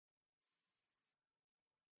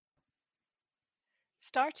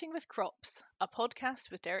Starting with Crops, a podcast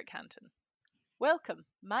with Derek Hanton. Welcome,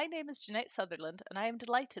 my name is Jeanette Sutherland and I am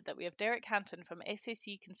delighted that we have Derek Hanton from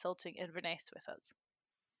SAC Consulting Inverness with us.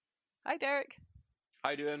 Hi Derek. How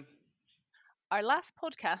you doing? Our last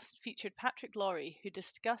podcast featured Patrick Lawrie, who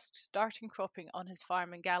discussed starting cropping on his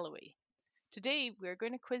farm in Galloway. Today we are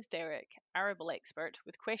going to quiz Derek, arable expert,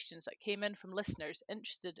 with questions that came in from listeners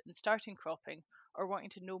interested in starting cropping or wanting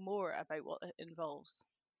to know more about what it involves.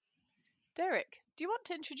 Derek, do you want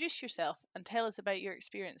to introduce yourself and tell us about your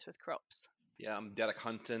experience with crops? Yeah, I'm Derek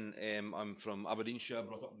Hanton. I'm from Aberdeenshire,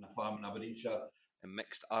 brought up on a farm in Aberdeenshire, a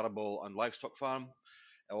mixed arable and livestock farm.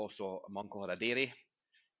 Also, my uncle had a dairy.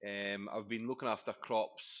 I've been looking after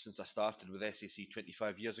crops since I started with SAC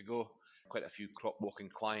 25 years ago. Quite a few crop walking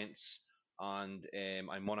clients, and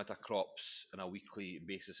I monitor crops on a weekly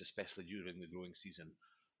basis, especially during the growing season.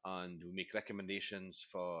 And we make recommendations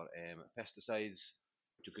for pesticides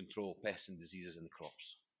to control pests and diseases in the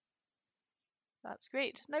crops. That's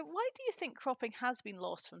great. Now, why do you think cropping has been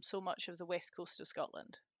lost from so much of the west coast of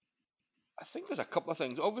Scotland? I think there's a couple of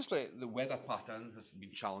things. Obviously, the weather pattern has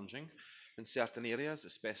been challenging in certain areas,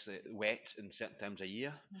 especially wet in certain times of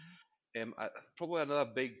year. Probably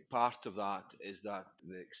another big part of that is that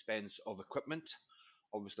the expense of equipment.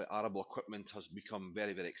 Obviously, arable equipment has become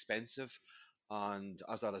very, very expensive, and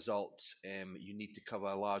as a result, you need to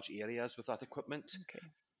cover large areas with that equipment. Okay.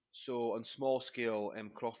 So, on small scale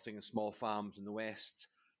cropping and small farms in the west,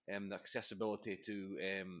 the accessibility to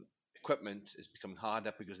equipment is becoming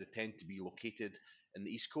harder because they tend to be located in the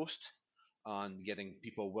east coast, and getting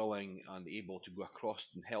people willing and able to go across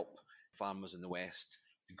and help farmers in the west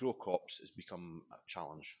to grow crops has become a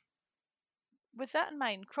challenge. With that in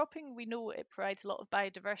mind, cropping, we know it provides a lot of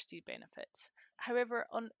biodiversity benefits. However,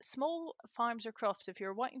 on small farms or crofts, if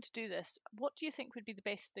you're wanting to do this, what do you think would be the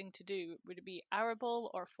best thing to do? Would it be arable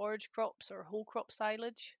or forage crops or whole crop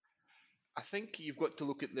silage? I think you've got to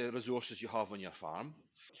look at the resources you have on your farm.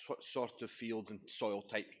 What sort of fields and soil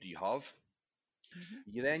type do you have?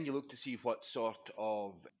 Mhm. You look to see what sort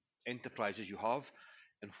of enterprises you have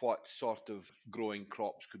and what sort of growing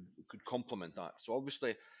crops could complement that. So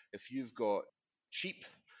obviously, if you've got sheep,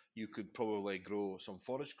 you could probably grow some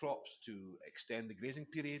forage crops to extend the grazing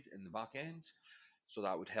period in the back end. So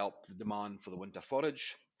that would help the demand for the winter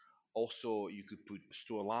forage. Also, you could put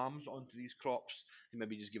store lambs onto these crops to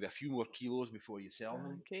maybe just give you a few more kilos before you sell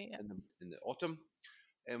them Okay, yeah. in the autumn.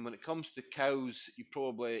 And when it comes to cows, you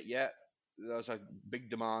probably, yeah, there's a big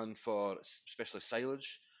demand for especially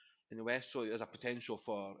silage in the west. So there's a potential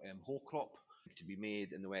for whole crop to be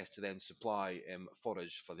made in the west to then supply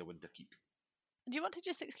forage for the winter keep. Do you want to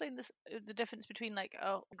just explain this, the difference between like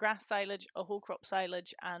a grass silage, a whole crop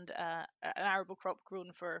silage, and an arable crop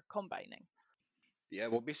grown for combining? Yeah,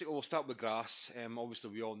 well, basically, we'll start with grass. Obviously,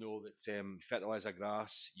 we all know that fertilize a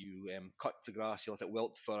grass, you cut the grass, you let it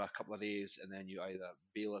wilt for a couple of days, and then you either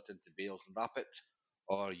bale it into bales and wrap it,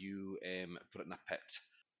 or you put it in a pit.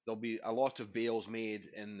 There'll be a lot of bales made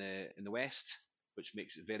in the west, which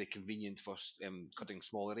makes it very convenient for cutting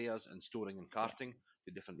small areas and storing and Yeah. carting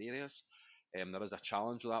to different areas. There is a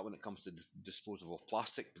challenge with that when it comes to disposal of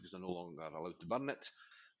plastic because they're no longer allowed to burn it,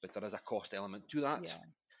 but there is a cost element to that. Yeah.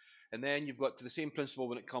 And then you've got to the same principle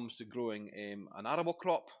when it comes to growing an arable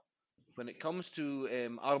crop. When it comes to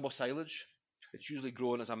arable silage, it's usually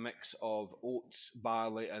grown as a mix of oats,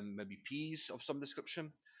 barley, and maybe peas of some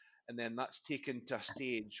description. And then that's taken to a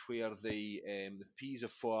stage where the peas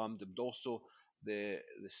have formed, and also the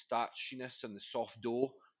starchiness and the soft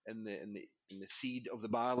dough in the seed of the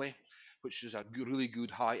barley, which is a really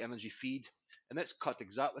good high energy feed. And that's cut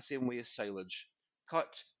exactly the same way as silage,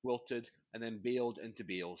 cut, wilted, and then baled into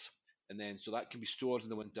bales. And then so that can be stored in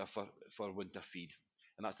the winter for winter feed.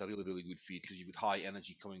 And that's a really, really good feed because you've got high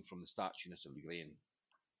energy coming from the starchiness of the grain.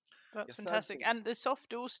 That's Your third fantastic. thing, And the soft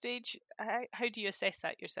dough stage, how do you assess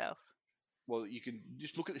that yourself? well, you can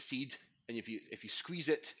just look at the seed, and if you squeeze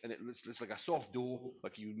it and it's like a soft dough,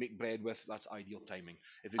 like you make bread with, that's ideal timing.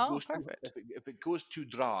 If it Oh, goes too perfect. if it goes too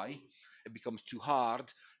dry, it becomes too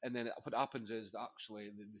hard, and then what happens is that actually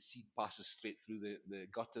the seed passes straight through the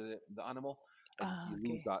gut of the animal, and Ah,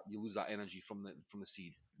 you lose okay. that energy from the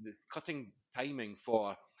seed. The cutting timing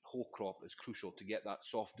for whole crop is crucial to get that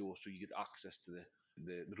soft dough, so you get access to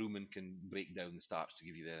the rumen can break down the starch to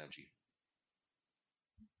give you the energy.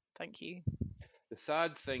 Thank you. The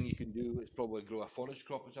third thing you can do is probably grow a forage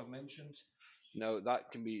crop, which I've mentioned. Now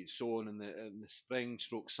that can be sown in the spring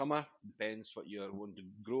stroke summer, depends what you're wanting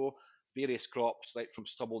to grow. Various crops, right from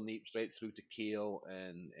stubble neeps right through to kale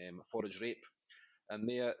and forage rape. And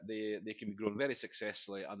they can be grown very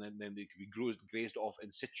successfully, and then they can be grazed off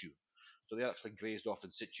in situ. So they're actually grazed off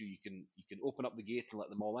in situ. You can open up the gate and let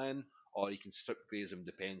them all in, or you can strip graze them.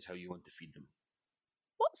 Depends how you want to feed them.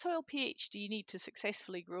 What soil pH do you need to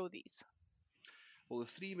successfully grow these? Well, the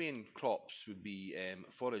three main crops would be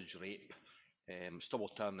forage rape, stubble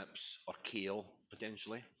turnips, or kale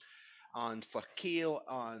potentially. And for kale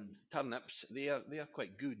and turnips, they are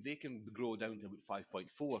quite good. They can grow down to about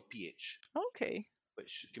 5.4 pH, Okay.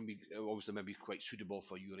 which can be obviously maybe quite suitable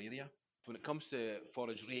for your area. When it comes to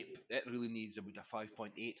forage rape, it really needs about a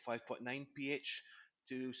 5.8, 5.9 pH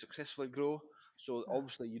to successfully grow. So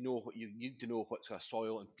obviously, you need to know what sort of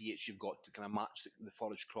soil and pH you've got to kind of match the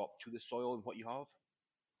forage crop to the soil and what you have.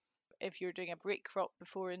 If you're doing a break crop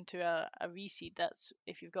before into a reseed, that's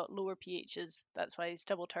if you've got lower pHs, that's why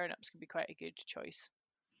stubble turnips can be quite a good choice.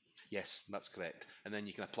 Yes, that's correct. And then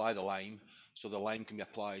you can apply the lime. So the lime can be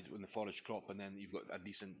applied in the forage crop, and then you've got a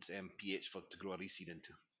decent pH for to grow a reseed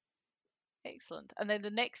into. Excellent. And then the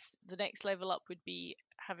next level up would be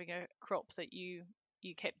having a crop that you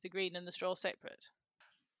kept the grain and the straw separate.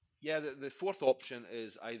 Yeah, the fourth option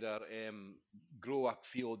is either grow a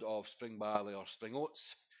field of spring barley or spring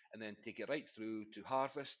oats, and then take it right through to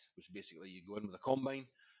harvest, which basically you go in with a combine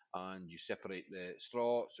and you separate the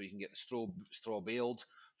straw, so you can get the straw baled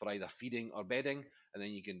for either feeding or bedding, and then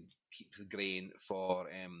you can keep the grain for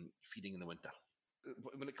feeding in the winter.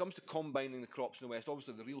 When it comes to combining the crops in the west,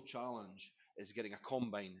 obviously the real challenge is getting a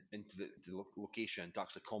combine into the location to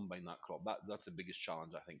actually combine that crop. That's the biggest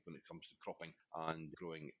challenge, I think, when it comes to cropping and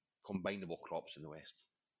growing combinable crops in the west.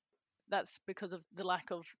 That's because of the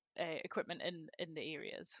lack of equipment in the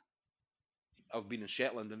areas. I've been in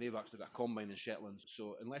Shetland and they've actually got a combine in Shetland.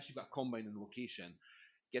 So unless you've got a combine in the location,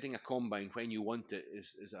 getting a combine when you want it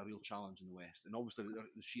is a real challenge in the west. And obviously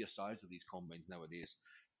the sheer size of these combines nowadays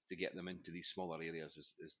to get them into these smaller areas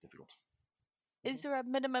is difficult. Is there a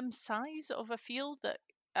minimum size of a field that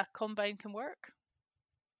a combine can work?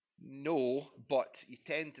 No, but you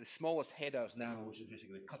tend to the smallest headers now, which is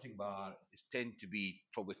basically the cutting bar, is tend to be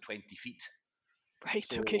probably 20 feet. Right,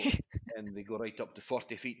 So, okay. and they go right up to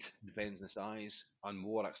 40 feet, depends on the size, and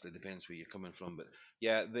more actually depends where you're coming from. But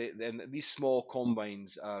yeah, then these small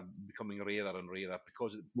combines are becoming rarer and rarer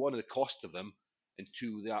because one of the cost of them, and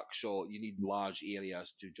two, the actual you need large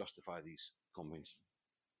areas to justify these combines.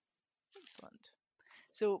 Excellent.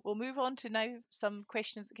 So we'll move on to now some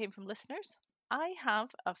questions that came from listeners. I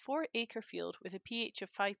have a 4-acre field with a pH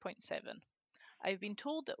of 5.7. I've been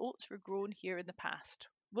told that oats were grown here in the past.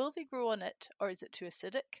 Will they grow on it or is it too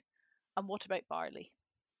acidic? And what about barley?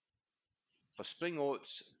 For spring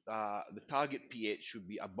oats, the target pH should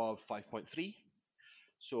be above 5.3.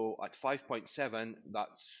 So at 5.7,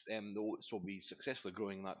 that's the oats will be successfully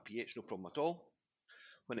growing that pH, no problem at all.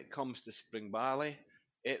 When it comes to spring barley,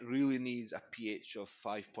 it really needs a pH of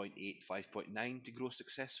 5.8, 5.9 to grow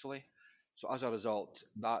successfully. So as a result,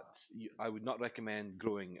 I would not recommend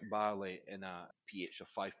growing barley in a pH of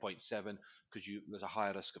 5.7 because there's a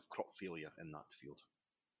higher risk of crop failure in that field.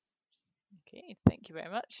 Okay, thank you very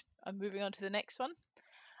much. I'm moving on to the next one.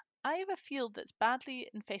 I have a field that's badly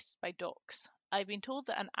infested by docks. I've been told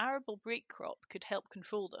that an arable break crop could help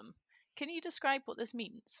control them. Can you describe what this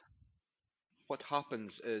means? What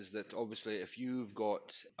happens is that obviously if you've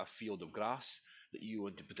got a field of grass that you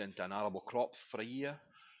want to put into an arable crop for a year,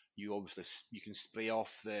 you can spray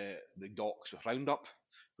off the docks with Roundup,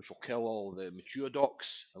 which will kill all the mature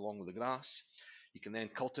docks along with the grass. You can then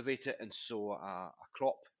cultivate it and sow a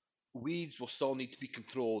crop. Weeds will still need to be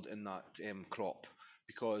controlled in that crop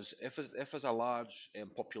because if there's a large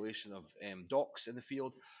population of docks in the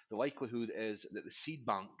field, the likelihood is that the seed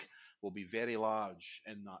bank will be very large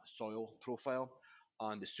in that soil profile.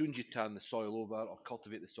 And as soon as you turn the soil over or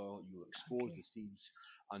cultivate the soil, you will expose the Okay, seeds.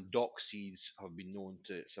 And dock seeds have been known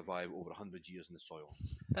to survive over 100 years in the soil.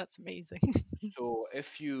 that's amazing. So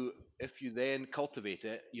if you then cultivate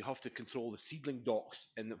it, you have to control the seedling docks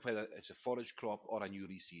in whether it's a forage crop or a new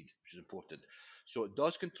reseed, which is important. So it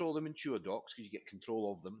does control the mature docks because you get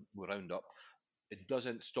control of them with Roundup. It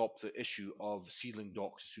doesn't stop the issue of seedling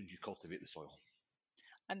docks as soon as you cultivate the soil.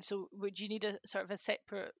 And so, would you need a sort of a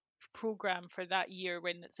separate program for that year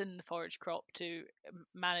when it's in the forage crop to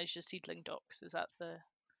manage the seedling docks? Is that the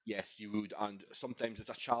Yes, you would, and sometimes it's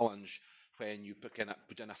a challenge when you put in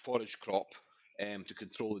a forage crop to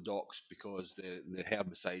control the docks because the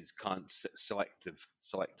herbicides can't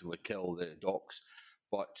selectively kill the docks,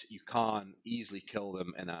 but you can easily kill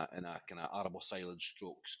them in a kind of arable silage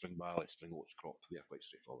stroke spring barley, spring oats crop. They are quite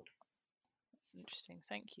straightforward. That's interesting.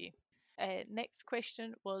 Thank you. Next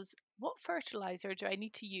question was, what fertilizer do I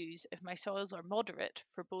need to use if my soils are moderate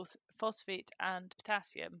for both phosphate and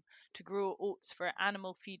potassium to grow oats for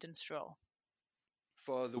animal feed and straw?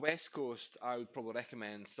 For the West Coast, I would probably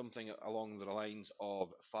recommend something along the lines of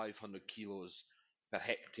 500 kilos per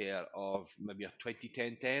hectare of maybe a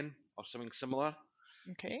 20-10-10 or something similar.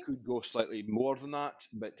 You Okay. could go slightly more than that,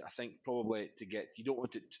 but I think probably you don't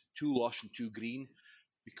want it too lush and too green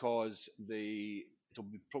because it'll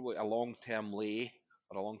be probably a long-term lay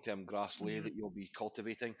or a long-term grass lay Mm. that you'll be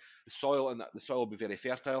cultivating. The soil will be very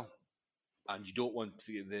fertile, and you don't want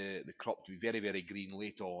the crop to be very, very green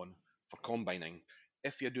late on for combining.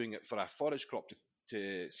 If you're doing it for a forage crop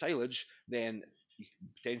to silage, then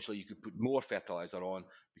potentially you could put more fertilizer on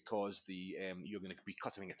because you're going to be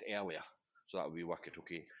cutting it earlier. So that would be working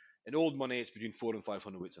okay. In old money, it's between 400 and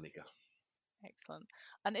 500 weights an acre. Excellent.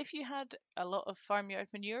 And if you had a lot of farmyard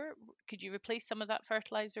manure, could you replace some of that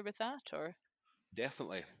fertilizer with that, or?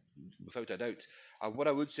 Definitely, without a doubt. What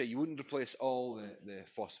I would say, you wouldn't replace all the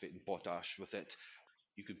phosphate and potash with it.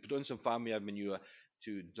 You could put on some farmyard manure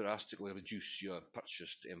to drastically reduce your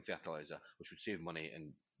purchased fertilizer, which would save money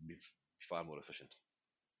and be far more efficient.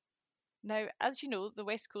 Now, as you know, the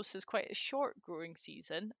West Coast has quite a short growing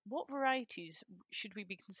season. What varieties should we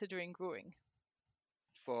be considering growing?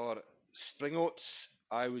 For spring oats,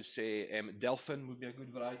 I would say Delphin would be a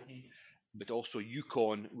good variety, but also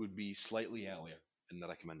Yukon would be slightly earlier in the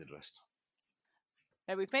recommended list.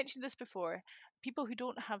 Now, we've mentioned this before. People who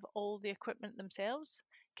don't have all the equipment themselves,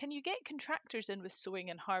 can you get contractors in with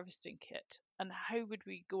sowing and harvesting kit? And how would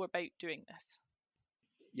we go about doing this?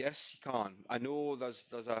 Yes, you can. I know there's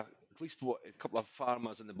at least a couple of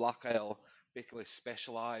farmers in the Black Isle basically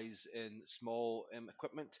specialise in small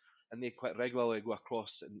equipment, and they quite regularly go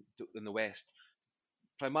across in the west,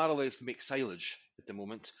 primarily to make silage at the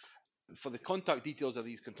moment. For the contact details of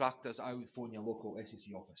these contractors, I would phone your local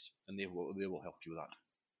SEC office, and they will help you with that.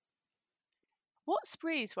 What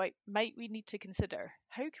sprays might we need to consider?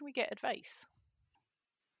 How can we get advice?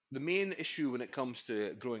 The main issue when it comes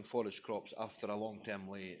to growing forage crops after a long-term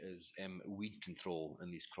lay is weed control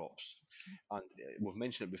in these crops. And we've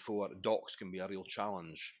mentioned it before, docks can be a real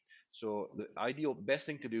challenge. So the best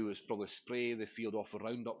thing to do is probably spray the field off with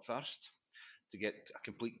Roundup first to get a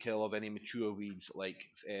complete kill of any mature weeds like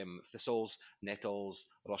thistles, nettles,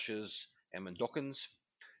 rushes, and dockens.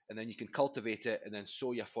 And then you can cultivate it and then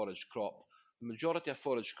sow your forage crop. The majority of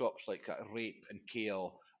forage crops like rape and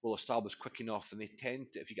kale will establish quick enough, and they tend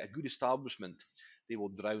to, if you get a good establishment, they will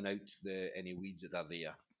drown out any weeds that are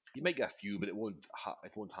there. You might get a few, but it won't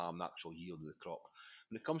harm the actual yield of the crop.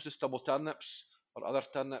 When it comes to stubble turnips or other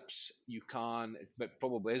turnips, it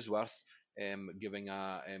probably is worth giving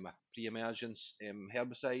a pre-emergence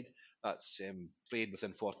herbicide that's sprayed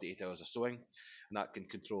within 48 hours of sowing, and that can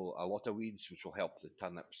control a lot of weeds, which will help the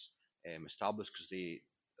turnips establish because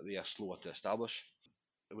they are slower to establish.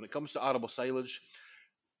 When it comes to arable silage,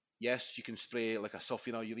 yes, you can spray like a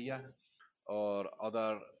sulfonylurea or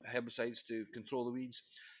other herbicides to control the weeds,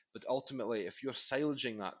 but ultimately, if you're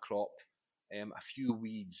silaging that crop, a few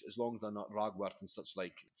weeds, as long as they're not ragwort and such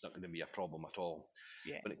like, it's not going to be a problem at all.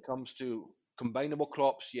 Yeah. When it comes to combinable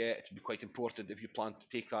crops, yeah, it would be quite important if you plan to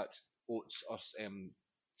take that oats or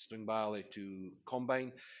spring barley to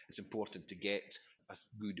combine. It's important to get a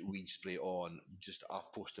good weed spray on just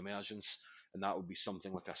post emergence, and that would be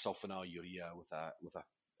something like a sulfonylurea with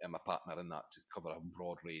a partner in that to cover a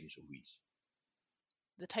broad range of weeds.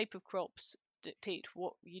 The type of crops dictate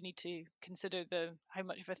what you need to consider the how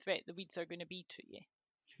much of a threat the weeds are going to be to you.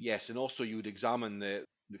 Yes, and also you would examine the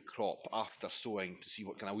crop after sowing to see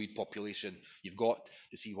what kind of weed population you've got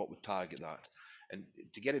to see what would target that. And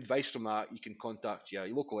to get advice from that, you can contact your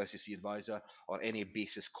local SEC advisor or any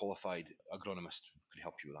basis qualified agronomist who can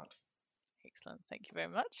help you with that. Excellent. Thank you very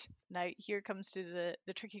much. Now, here comes to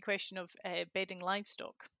the tricky question of bedding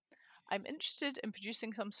livestock. I'm interested in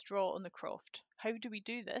producing some straw on the croft. How do we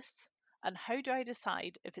do this? And how do I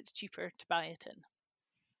decide if it's cheaper to buy it in?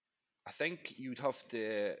 I think you'd have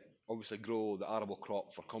to obviously grow the arable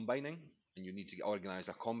crop for combining, and you need to organise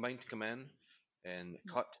a combine to come in and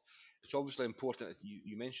Mm. cut. It's obviously important that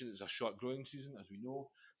you mentioned it's a short growing season, as we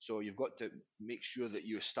know, so you've got to make sure that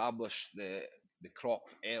you establish the crop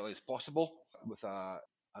early as possible with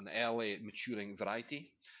an early maturing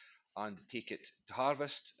variety and take it to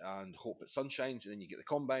harvest and hope it sunshines, and then you get the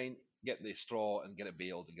combine, get the straw, and get it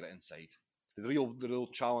baled and get it inside. The real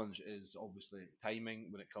challenge is obviously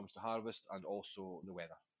timing when it comes to harvest and also the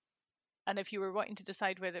weather. And if you were wanting to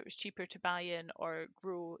decide whether it was cheaper to buy in or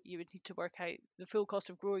grow, you would need to work out the full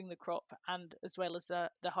cost of growing the crop and as well as the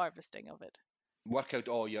harvesting of it. Work out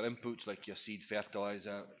all your inputs like your seed,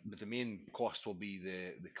 fertilizer, but the main cost will be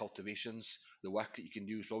the cultivations, the work that you can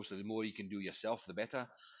do. So obviously, the more you can do yourself, the better.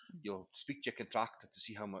 You'll speak to your contractor to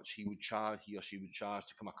see how much he or she would charge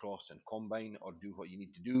to come across and combine or do what you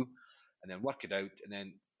need to do, and then work it out, and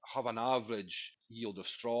then have an average yield of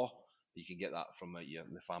straw. You can get that from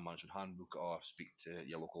the farm management handbook or speak to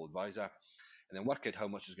your local advisor, and then work out how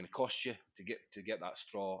much it's going to cost you to get that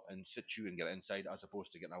straw in situ and get it inside, as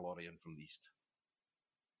opposed to getting a lorry in from the east.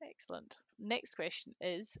 Excellent. Next question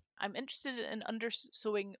is, I'm interested in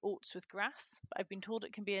undersowing oats with grass, but I've been told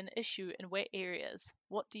it can be an issue in wet areas.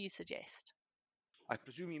 What do you suggest? I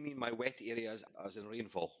presume you mean my wet areas as in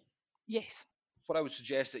rainfall. Yes. What I would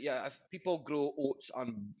suggest that, yeah, if people grow oats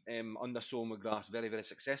on under soil grass very, very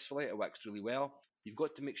successfully, it works really well. You've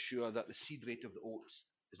got to make sure that the seed rate of the oats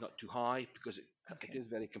is not too high, because it Okay. is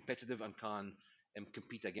very competitive and can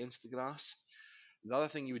compete against the grass. The other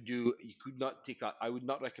thing you would do, you could not take that. I would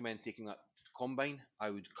not recommend taking that to combine.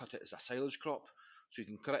 I would cut it as a silage crop, so you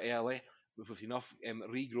can cut it early with enough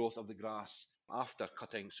regrowth of the grass after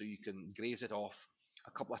cutting, so you can graze it off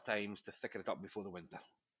a couple of times to thicken it up before the winter.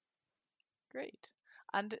 Great.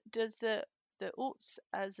 And does the oats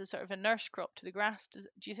as a sort of a nurse crop to the grass,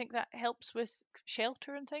 do you think that helps with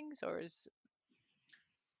shelter and things, or is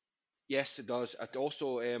Yes, it does. It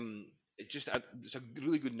also it's a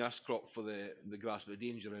really good nurse crop for the grass, but the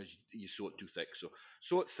danger is you sow it too thick. So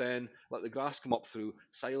sow it thin, let the grass come up through,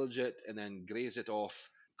 silage it, and then graze it off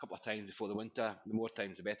a couple of times before the winter. The more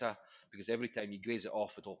times, the better, because every time you graze it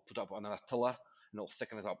off, it'll put up another tiller and it'll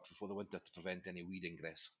thicken it up before the winter to prevent any weed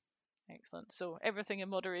ingress. excellent? So everything in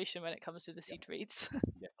moderation when it comes to the Yep, seed rates.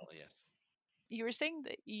 definitely yes. You were saying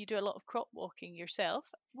that you do a lot of crop walking yourself.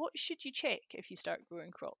 What should you check if you start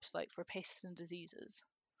growing crops, like for pests and diseases?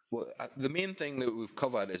 Well, the main thing that we've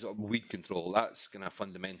covered is weed control. That's kind of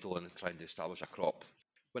fundamental in trying to establish a crop.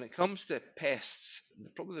 When it comes to pests,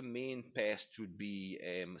 probably the main pest would be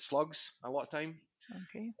slugs a lot of time,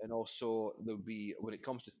 Okay. and also there would be, when it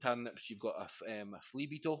comes to turnips, you've got a flea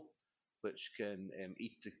beetle, which can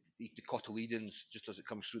eat the cotyledons just as it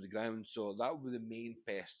comes through the ground. So that would be the main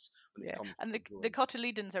pests when it Yeah, comes and to the growing.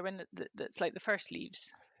 cotyledons are when that's like the first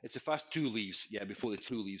leaves. It's the first two leaves, yeah, before the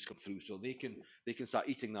two leaves come through. So they can start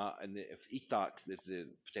eating that, and if they eat that,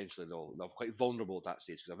 potentially they're quite vulnerable at that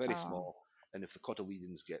stage because they're very Ah. small. And if the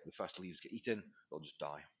cotyledons get the first leaves get eaten, they'll just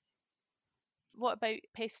die. What about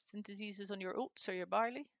pests and diseases on your oats or your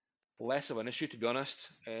barley? Less of an issue, to be honest.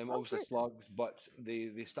 Oh, Obviously great. slugs, but they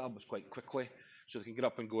establish quite quickly, so they can get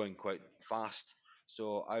up and going quite fast.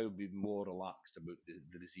 So I would be more relaxed about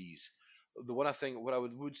the disease. The one I think, what I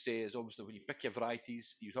would say is, obviously when you pick your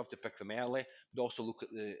varieties, you'd have to pick them early, but also look at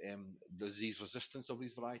the disease resistance of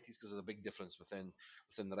these varieties, because there's a big difference within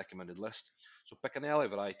the recommended list. So pick an early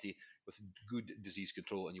variety with good disease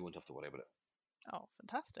control, and you won't have to worry about it. Oh,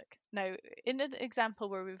 fantastic. Now, in an example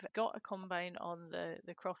where we've got a combine on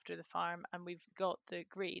the croft or the farm and we've got the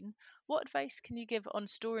grain, what advice can you give on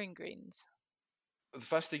storing grains? The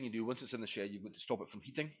first thing you do once it's in the shed, you've got to stop it from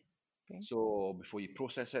heating. Okay. So before you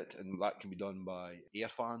process it, and that can be done by air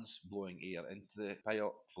fans, blowing air into the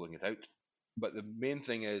pile, pulling it out. But the main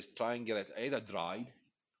thing is try and get it either dried,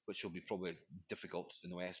 which will be probably difficult in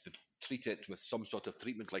the west, but treat it with some sort of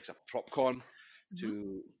treatment like a popcorn Hmm.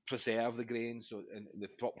 to preserve the grain. So, and the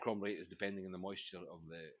popcorn rate is depending on the moisture of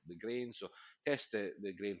the grain. So test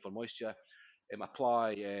the grain for moisture,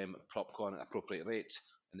 apply popcorn at appropriate rate,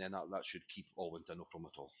 and then that should keep all winter, no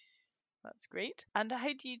problem at all. That's great. And how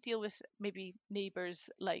do you deal with maybe neighbours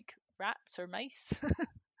like rats or mice?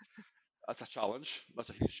 That's a challenge. That's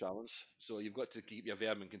a huge challenge. So you've got to keep your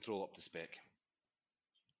vermin control up to spec.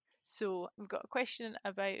 So we've got a question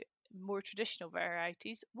about more traditional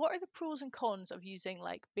varieties. What are the pros and cons of using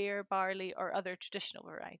like bear, barley, or other traditional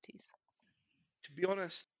varieties? To be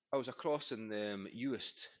honest, I was across in the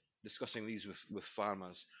Uist discussing these with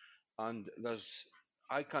farmers, and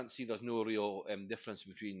I can't see there's no real difference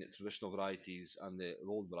between the traditional varieties and the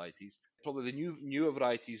old varieties. Probably the newer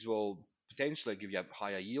varieties will potentially give you a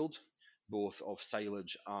higher yield, both of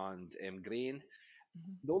silage and grain.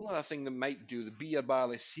 Mhm. The only other thing that might do, the beer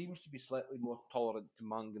barley seems to be slightly more tolerant to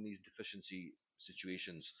manganese deficiency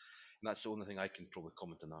situations, and that's the only thing I can probably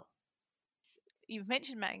comment on that. You've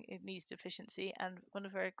mentioned manganese deficiency, and one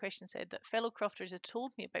of our questions said that fellow crofters have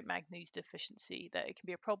told me about manganese deficiency, that it can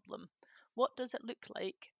be a problem. What does it look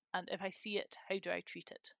like? And if I see it, how do I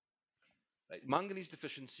treat it? Right. Manganese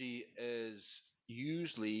deficiency is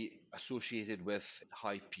usually associated with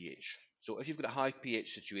high pH. So if you've got a high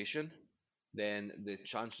pH situation, then the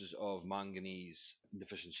chances of manganese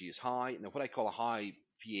deficiency is high. Now, what I call a high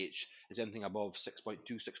pH is anything above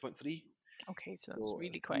 6.2, 6.3. Okay, so that's So if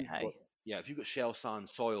really quite you've got high. yeah, if you've got shell sand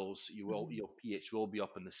soils, Hmm. your pH will be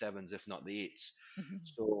up in the sevens, if not the eights. Hmm.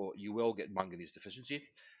 So you will get manganese deficiency.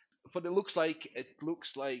 What it looks like the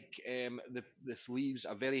leaves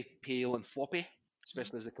are very pale and floppy,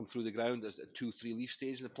 especially as they come through the ground as a 2, 3 leaf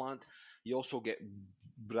stage in the plant. You also get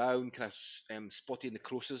brown kind of spotty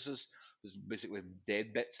necrosises. There's basically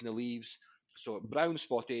dead bits in the leaves. So brown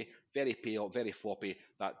spotty, very pale, very floppy.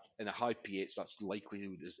 That in a high pH, that's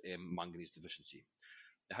likelihood is manganese deficiency.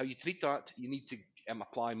 How you treat that, you need to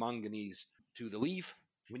apply manganese to the leaf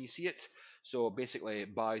when you see it. So basically,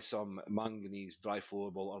 buy some manganese dry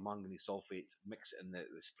flowable or manganese sulfate, mix it in the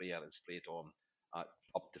sprayer and spray it on at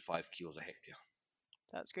up to 5 kilos a hectare.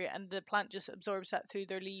 That's great. And the plant just absorbs that through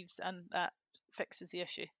their leaves and that fixes the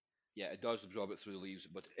issue. Yeah, it does absorb it through the leaves.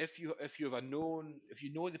 But if you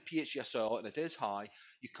know the pH of your soil and it is high,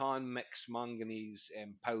 you can mix manganese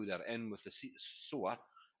powder in with the sower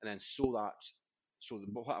and then sow that. So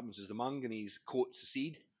what happens is the manganese coats the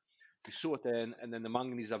seed. You sow it in, and then the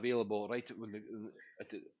manganese is available right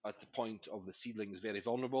at the point of the seedling is very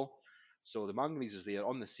vulnerable. So the manganese is there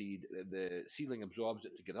on the seed. The seedling absorbs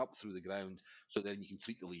it to get up through the ground, so then you can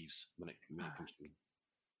treat the leaves when it Ah, comes through.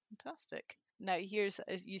 fantastic. Now, here's,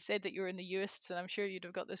 as you said that you were in the US, and I'm sure you'd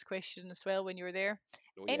have got this question as well when you were there.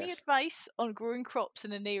 Oh Any yes, advice on growing crops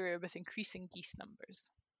in an area with increasing geese numbers?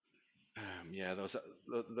 yeah.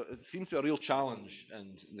 It seems to be a real challenge,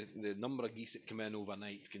 and the number of geese that come in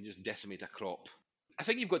overnight can just decimate a crop. I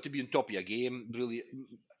think you've got to be on top of your game. Really,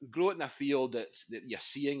 grow it in a field that you're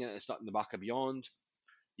seeing, and it's not in the back of beyond.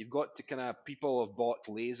 You've got to kind of people have bought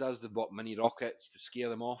lasers, they've bought mini rockets to scare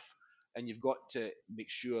them off, and you've got to make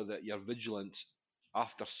sure that you're vigilant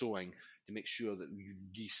after sowing to make sure that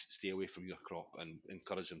geese stay away from your crop and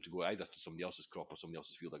encourage them to go either to somebody else's crop or somebody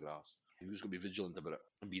else's field of grass. You've just got to be vigilant about it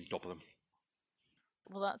and be on top of them.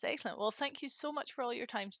 Well, that's excellent. Well, thank you so much for all your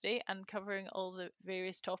time today and covering all the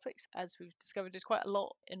various topics. As we've discovered, there's quite a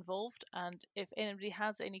lot involved. And if anybody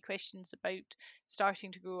has any questions about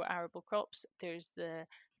starting to grow arable crops, there's the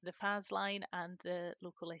FAS line and the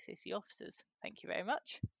local SAC offices. Thank you very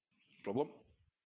much. Problem?